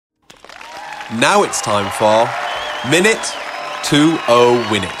Now it's time for Minute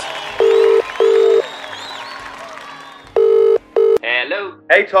 2-0 Win It. Hello.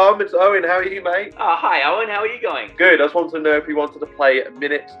 Hey Tom, it's Owen. How are you, mate? Oh, hi Owen, how are you going? Good. I just wanted to know if you wanted to play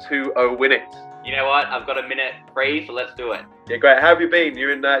Minute 2-0 Win It. You know what? I've got a minute free, so let's do it. Yeah, great. How have you been?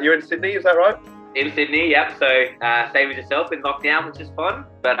 You're in Sydney, is that right? In Sydney, yep. So same as yourself in lockdown, which is fun.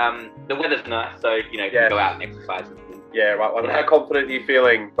 But the weather's nice, so you Yes. can go out and exercise and things. Yeah, right. Well, Yeah. How confident are you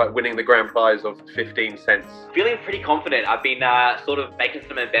feeling about winning the grand prize of 15 cents? Feeling pretty confident. I've been sort of making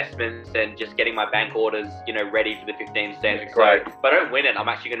some investments and just getting my bank orders, ready for the 15 cents. Yeah, great. So if I don't win it, I'm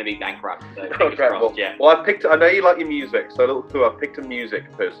actually going to be bankrupt. So Oh, fingers great. crossed, yeah. Well, I know you like your music, so a little clue. I picked a music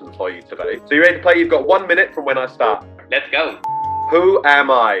person for you today. So you ready to play? You've got 1 minute from when I start. Let's go. Who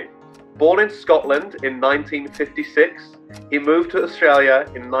am I? Born in Scotland in 1956, he moved to Australia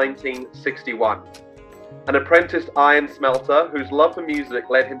in 1961. An apprenticed iron smelter whose love for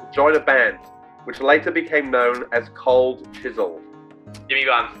music led him to join a band, which later became known as Cold Chisel. Jimmy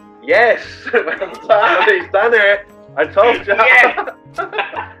Buns. Yes! Well done, he's done it! I told you! Yeah.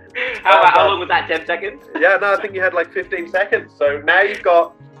 How long was that? 10 seconds? Yeah, no, I think you had like 15 seconds. So now you've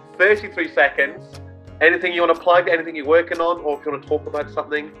got 33 seconds. Anything you want to plug, anything you're working on, or if you want to talk about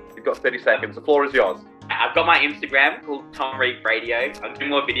something, you've got 30 seconds. The floor is yours. I've got my Instagram called Tom Reed Radio. I'm doing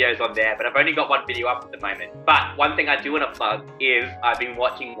more videos on there, but I've only got one video up at the moment. But one thing I do want to plug is I've been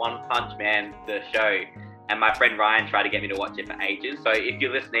watching One Punch Man, the show, and my friend Ryan tried to get me to watch it for ages. So if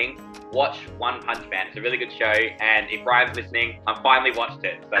you're listening, watch One Punch Man. It's a really good show, and if Ryan's listening, I finally watched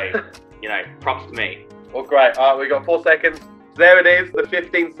it. So, props to me. Well, great. All right, we've got 4 seconds. So there it is. The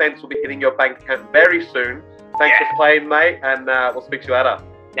 15 cents will be hitting your bank account very soon. Thanks for playing, mate, and we'll speak to you later.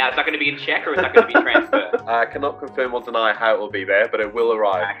 Now, is that going to be in check or is that going to be transfer? I cannot confirm or deny how it will be there, but it will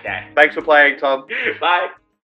arrive. Okay. Thanks for playing, Tom. Bye.